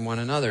loving one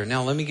another.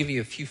 Now, let me give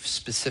you a few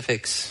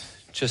specifics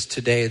just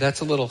today.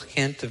 That's a little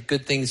hint of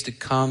good things to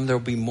come. There'll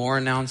be more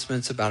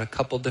announcements about a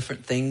couple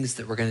different things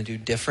that we're going to do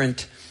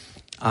different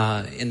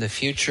in the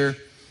future,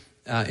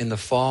 in the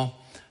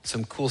fall.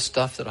 Some cool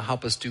stuff that'll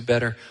help us do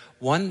better.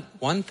 One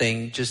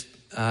thing, just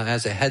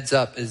as a heads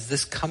up, is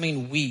this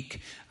coming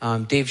week,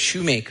 Dave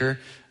Shoemaker,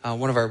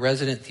 one of our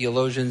resident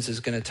theologians,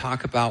 is going to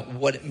talk about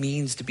what it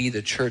means to be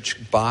the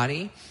church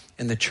body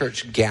and the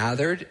church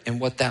gathered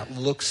and what that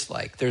looks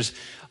like. There's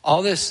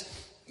all this,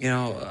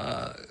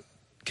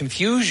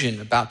 confusion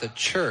about the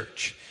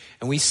church.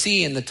 And we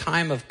see in the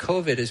time of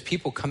COVID, as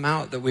people come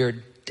out, that we are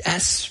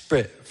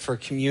desperate for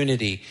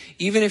community.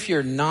 Even if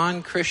you're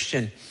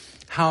non-Christian,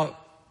 how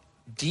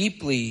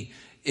deeply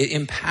it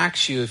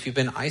impacts you if you've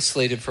been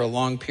isolated for a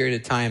long period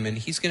of time. And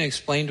he's going to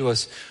explain to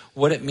us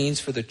what it means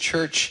for the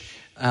church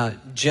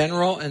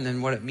general, and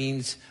then what it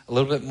means a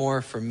little bit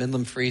more for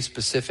Midland Free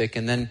specific.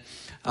 And then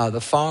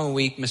the following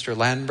week, Mr.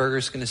 Ladenberger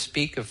is going to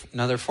speak, of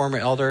another former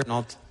elder, and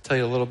I'll tell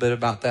you a little bit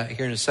about that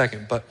here in a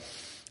second. But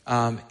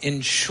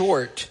in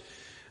short,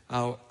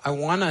 I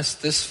want us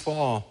this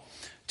fall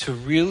to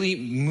really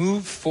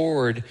move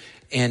forward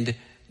and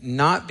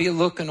not be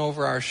looking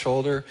over our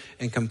shoulder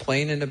and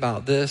complaining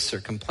about this or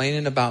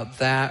complaining about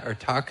that or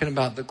talking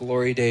about the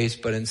glory days,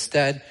 but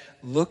instead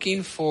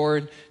looking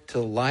forward to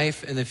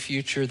life in the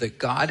future that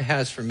God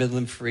has for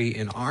Midland Free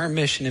in our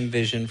mission and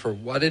vision for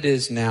what it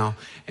is now.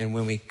 And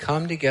when we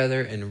come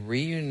together and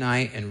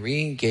reunite and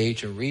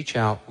re-engage and reach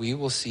out, we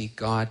will see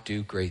God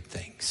do great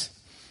things.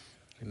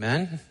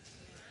 Amen?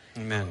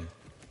 Amen.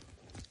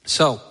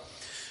 So,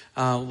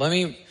 let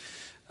me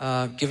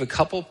give a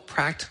couple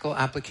practical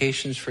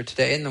applications for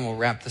today, and then we'll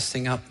wrap this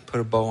thing up and put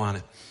a bow on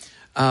it.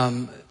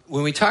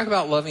 When we talk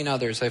about loving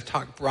others, I've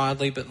talked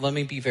broadly, but let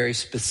me be very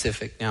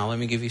specific now. Let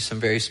me give you some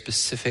very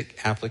specific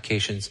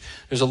applications.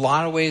 There's a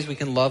lot of ways we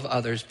can love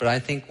others, but I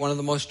think one of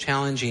the most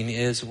challenging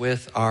is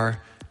with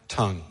our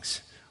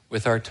tongues.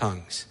 With our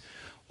tongues.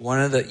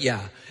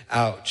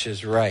 Ouch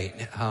is right.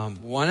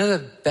 One of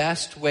the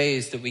best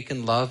ways that we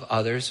can love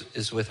others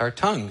is with our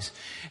tongues.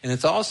 And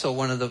it's also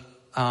one of the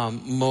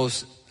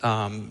most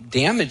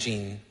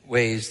damaging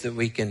ways that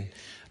we can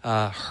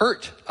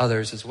hurt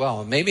others as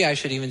well. Maybe I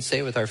should even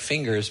say with our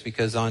fingers,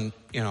 because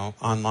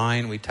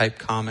online we type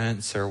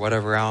comments or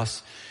whatever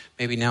else.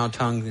 Maybe now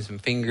tongues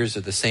and fingers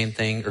are the same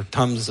thing, or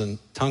tongues and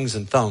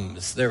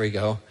thumbs. There we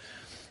go.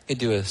 I could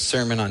do a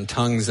sermon on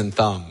tongues and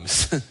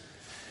thumbs.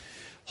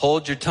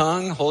 Hold your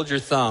tongue, hold your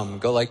thumb.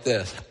 Go like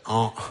this.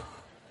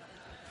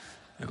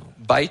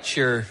 Bite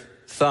your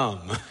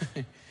thumb.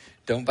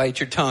 Don't bite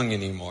your tongue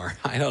anymore.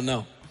 I don't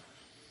know.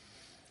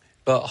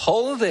 But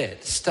hold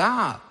it.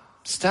 Stop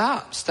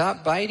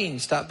biting.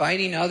 Stop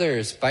biting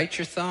others. Bite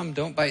your thumb.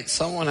 Don't bite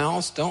someone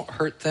else. Don't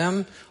hurt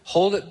them.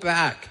 Hold it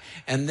back.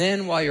 And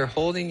then while you're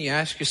holding, you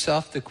ask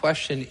yourself the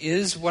question,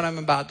 is what I'm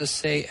about to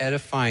say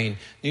edifying?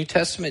 New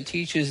Testament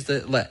teaches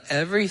that let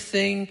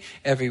everything,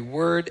 every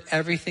word,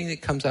 everything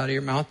that comes out of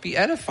your mouth be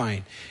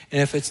edifying.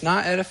 And if it's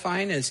not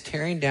edifying and it's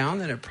tearing down,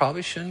 then it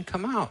probably shouldn't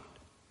come out.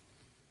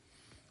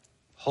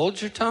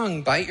 Hold your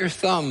tongue. Bite your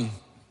thumb.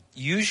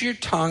 Use your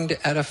tongue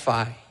to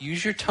edify.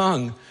 Use your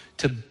tongue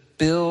to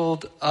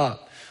build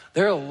up.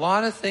 There are a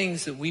lot of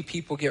things that we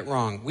people get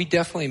wrong. We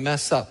definitely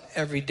mess up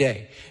every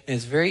day. And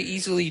it's very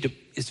easy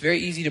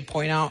to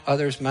point out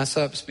others' mess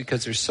ups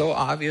because they're so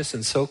obvious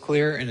and so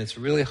clear, and it's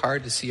really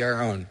hard to see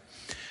our own.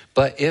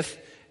 But if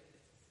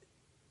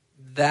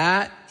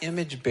that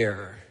image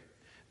bearer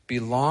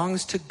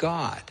belongs to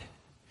God,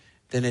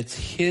 then it's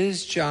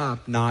his job,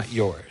 not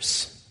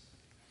yours.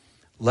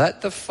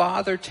 Let the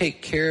Father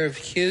take care of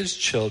his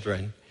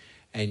children,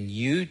 and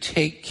you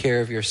take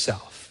care of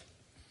yourself.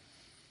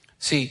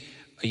 See,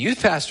 a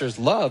youth pastor is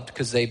loved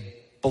because they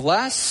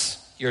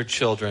bless your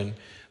children,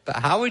 but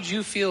how would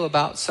you feel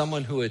about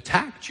someone who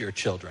attacked your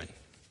children?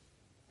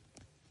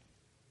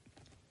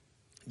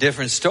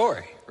 Different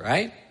story,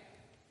 right?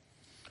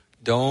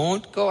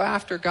 Don't go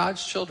after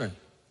God's children.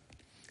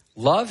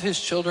 Love his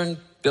children,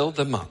 build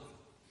them up.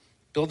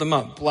 Build them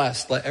up,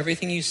 bless. Let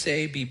everything you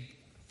say be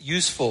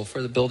useful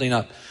for the building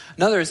up.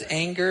 Another is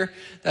anger.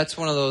 That's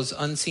one of those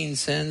unseen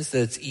sins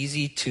that's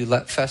easy to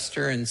let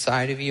fester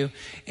inside of you.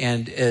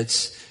 And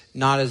it's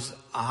not as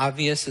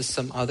obvious as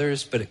some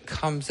others, but it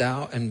comes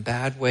out in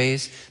bad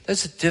ways.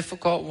 That's a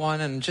difficult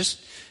one. And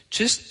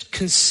just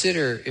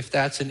consider if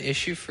that's an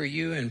issue for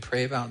you and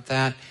pray about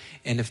that.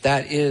 And if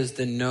that is,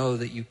 then know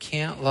that you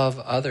can't love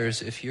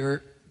others if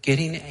you're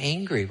getting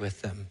angry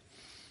with them.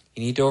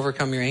 You need to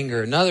overcome your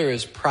anger. Another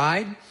is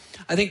pride.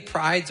 I think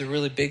pride's a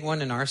really big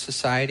one in our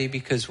society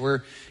because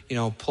we're,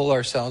 pull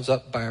ourselves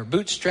up by our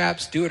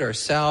bootstraps, do it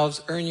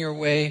ourselves, earn your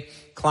way,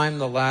 climb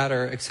the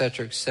ladder, et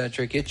cetera,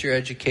 get your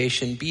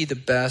education, be the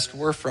best.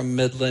 We're from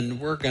Midland.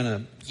 We're going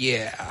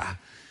to,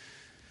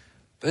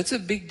 But it's a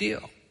big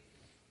deal.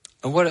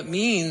 And what it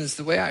means,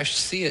 the way I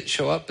see it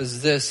show up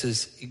is this,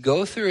 is you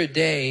go through a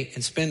day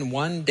and spend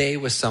one day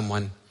with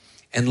someone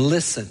and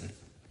listen.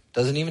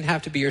 Doesn't even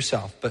have to be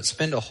yourself, but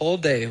spend a whole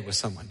day with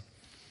someone.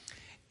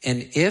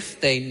 And if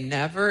they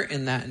never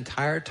in that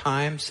entire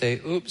time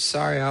say, oops,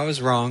 sorry, I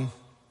was wrong,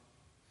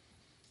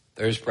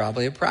 there's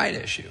probably a pride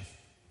issue.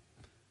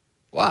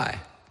 Why?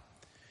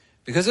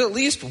 Because at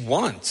least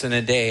once in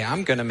a day,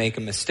 I'm going to make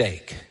a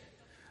mistake.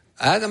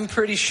 I'm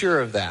pretty sure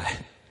of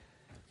that.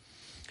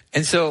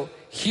 And so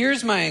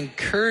here's my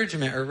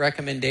encouragement or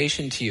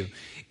recommendation to you.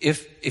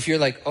 If you're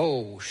like,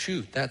 oh,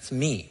 shoot, that's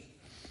me,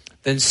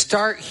 then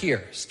start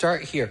here.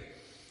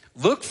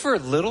 Look for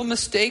little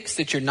mistakes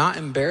that you're not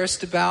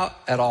embarrassed about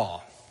at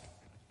all.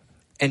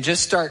 And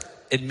just start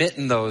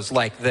admitting those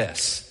like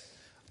this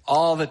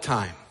all the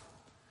time.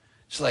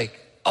 It's like,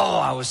 oh,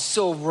 I was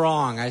so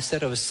wrong. I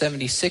said it was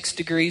 76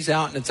 degrees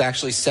out and it's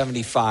actually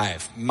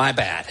 75. My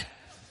bad.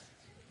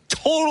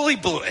 Totally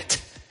blew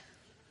it.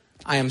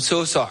 I am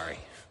so sorry.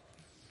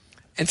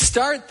 And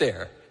start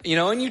there.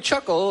 And you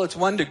chuckle, it's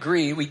 1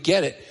 degree, we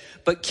get it.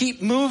 But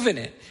keep moving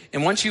it.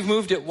 And once you've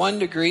moved it 1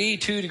 degree,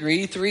 2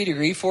 degree, 3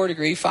 degree, 4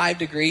 degree, 5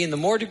 degree, and the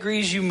more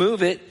degrees you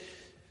move it,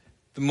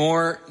 the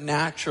more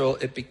natural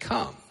it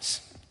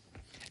becomes.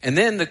 And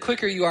then the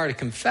quicker you are to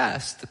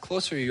confess, the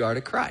closer you are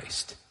to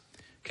Christ.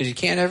 Because you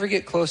can't ever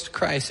get close to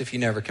Christ if you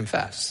never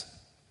confess.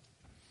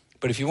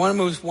 But if you want to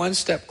move one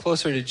step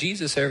closer to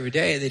Jesus every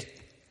day, then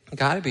you've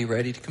got to be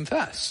ready to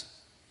confess.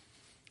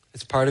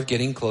 It's part of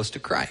getting close to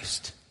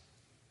Christ.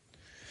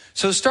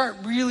 So start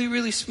really,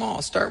 really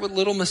small. Start with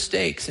little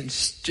mistakes and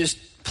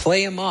just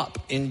play them up.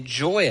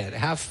 Enjoy it.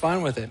 Have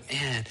fun with it.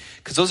 Man,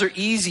 because those are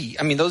easy.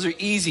 Those are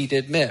easy to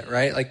admit,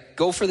 right? Like,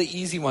 go for the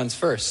easy ones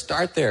first.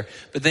 Start there.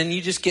 But then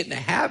you just get in the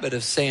habit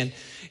of saying,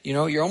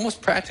 you're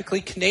almost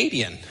practically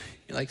Canadian.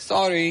 You're like,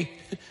 sorry.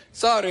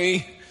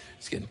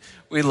 Just kidding.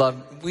 We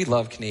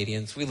love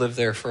Canadians. We lived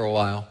there for a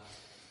while.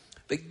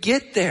 But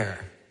get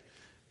there.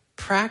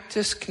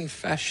 Practice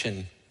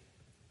confession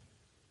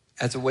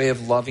as a way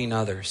of loving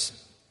others.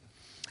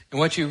 And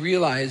what you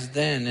realize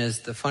then is,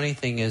 the funny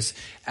thing is,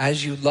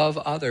 as you love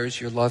others,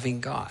 you're loving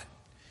God.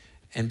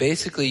 And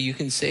basically you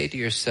can say to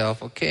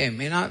yourself, okay, it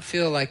may not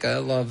feel like I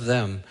love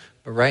them,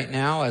 but right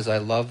now as I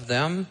love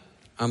them,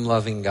 I'm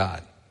loving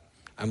God.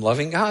 I'm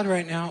loving God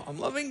right now. I'm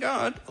loving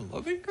God. I'm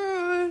loving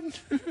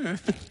God.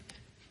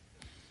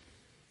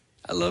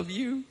 I love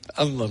you.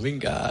 I'm loving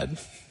God.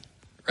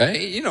 Right?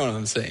 You know what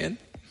I'm saying.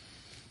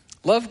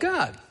 Love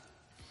God.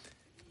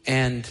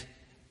 And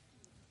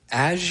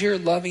as you're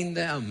loving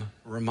them,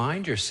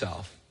 remind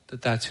yourself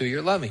that that's who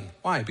you're loving.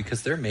 Why?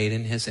 Because they're made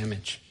in his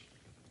image.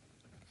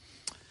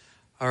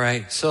 All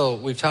right, so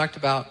we've talked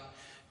about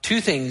two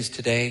things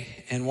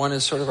today, and one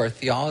is sort of our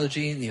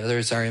theology, and the other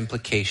is our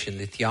implication.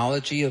 The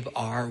theology of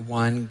our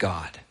one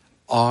God.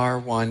 Our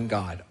one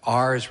God.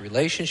 R is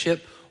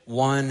relationship,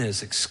 one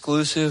is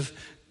exclusive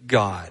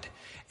God.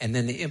 And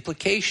then the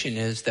implication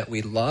is that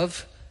we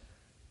love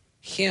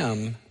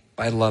him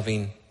by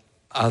loving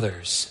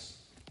others.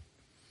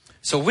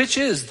 So which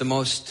is the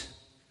most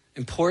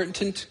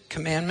important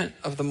commandment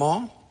of them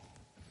all?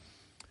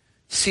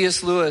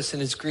 C.S. Lewis, in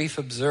his Grief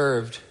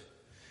Observed,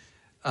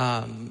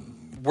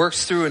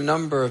 works through a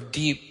number of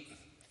deep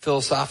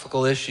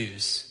philosophical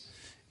issues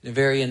in a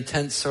very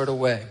intense sort of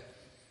way.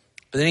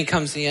 But then he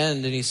comes to the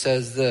end and he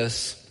says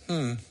this,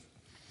 and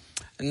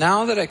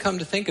now that I come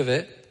to think of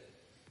it,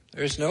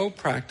 there's no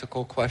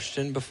practical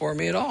question before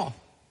me at all.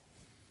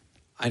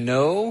 I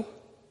know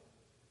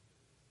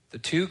the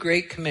two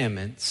great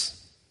commandments,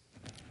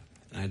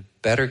 and I'd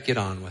better get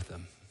on with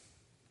them.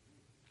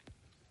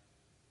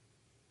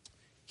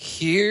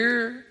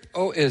 Hear,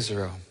 O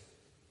Israel,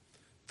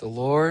 the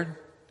Lord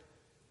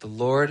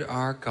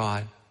our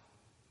God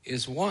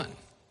is one.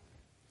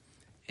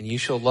 And you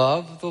shall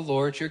love the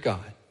Lord your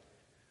God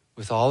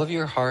with all of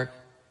your heart,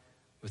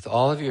 with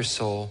all of your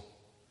soul,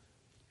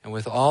 and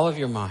with all of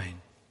your mind,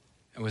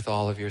 and with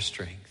all of your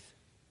strength.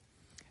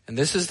 And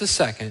this is the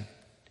second,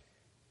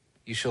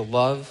 you shall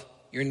love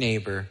your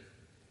neighbor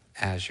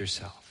as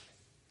yourself.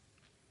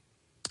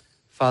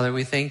 Father,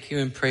 we thank you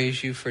and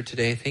praise you for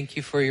today. Thank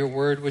you for your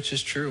word, which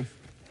is true.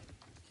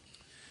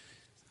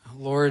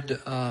 Lord,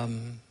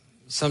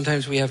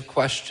 sometimes we have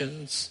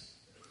questions.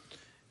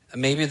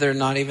 Maybe they're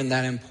not even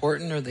that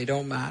important or they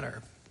don't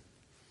matter.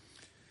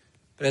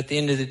 But at the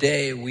end of the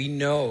day, we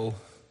know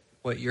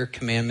what your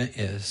commandment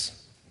is.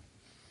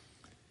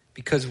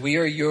 Because we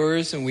are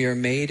yours and we are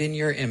made in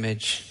your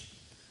image.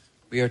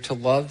 We are to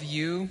love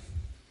you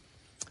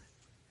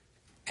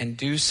and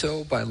do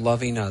so by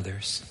loving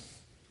others.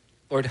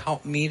 Lord,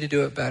 help me to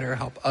do it better.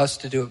 Help us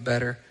to do it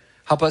better.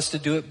 Help us to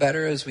do it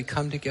better as we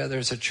come together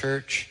as a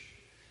church.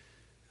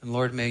 And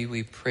Lord, may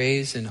we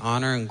praise and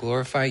honor and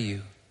glorify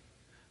you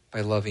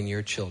by loving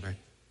your children.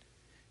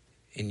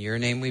 In your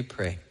name we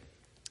pray.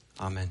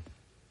 Amen.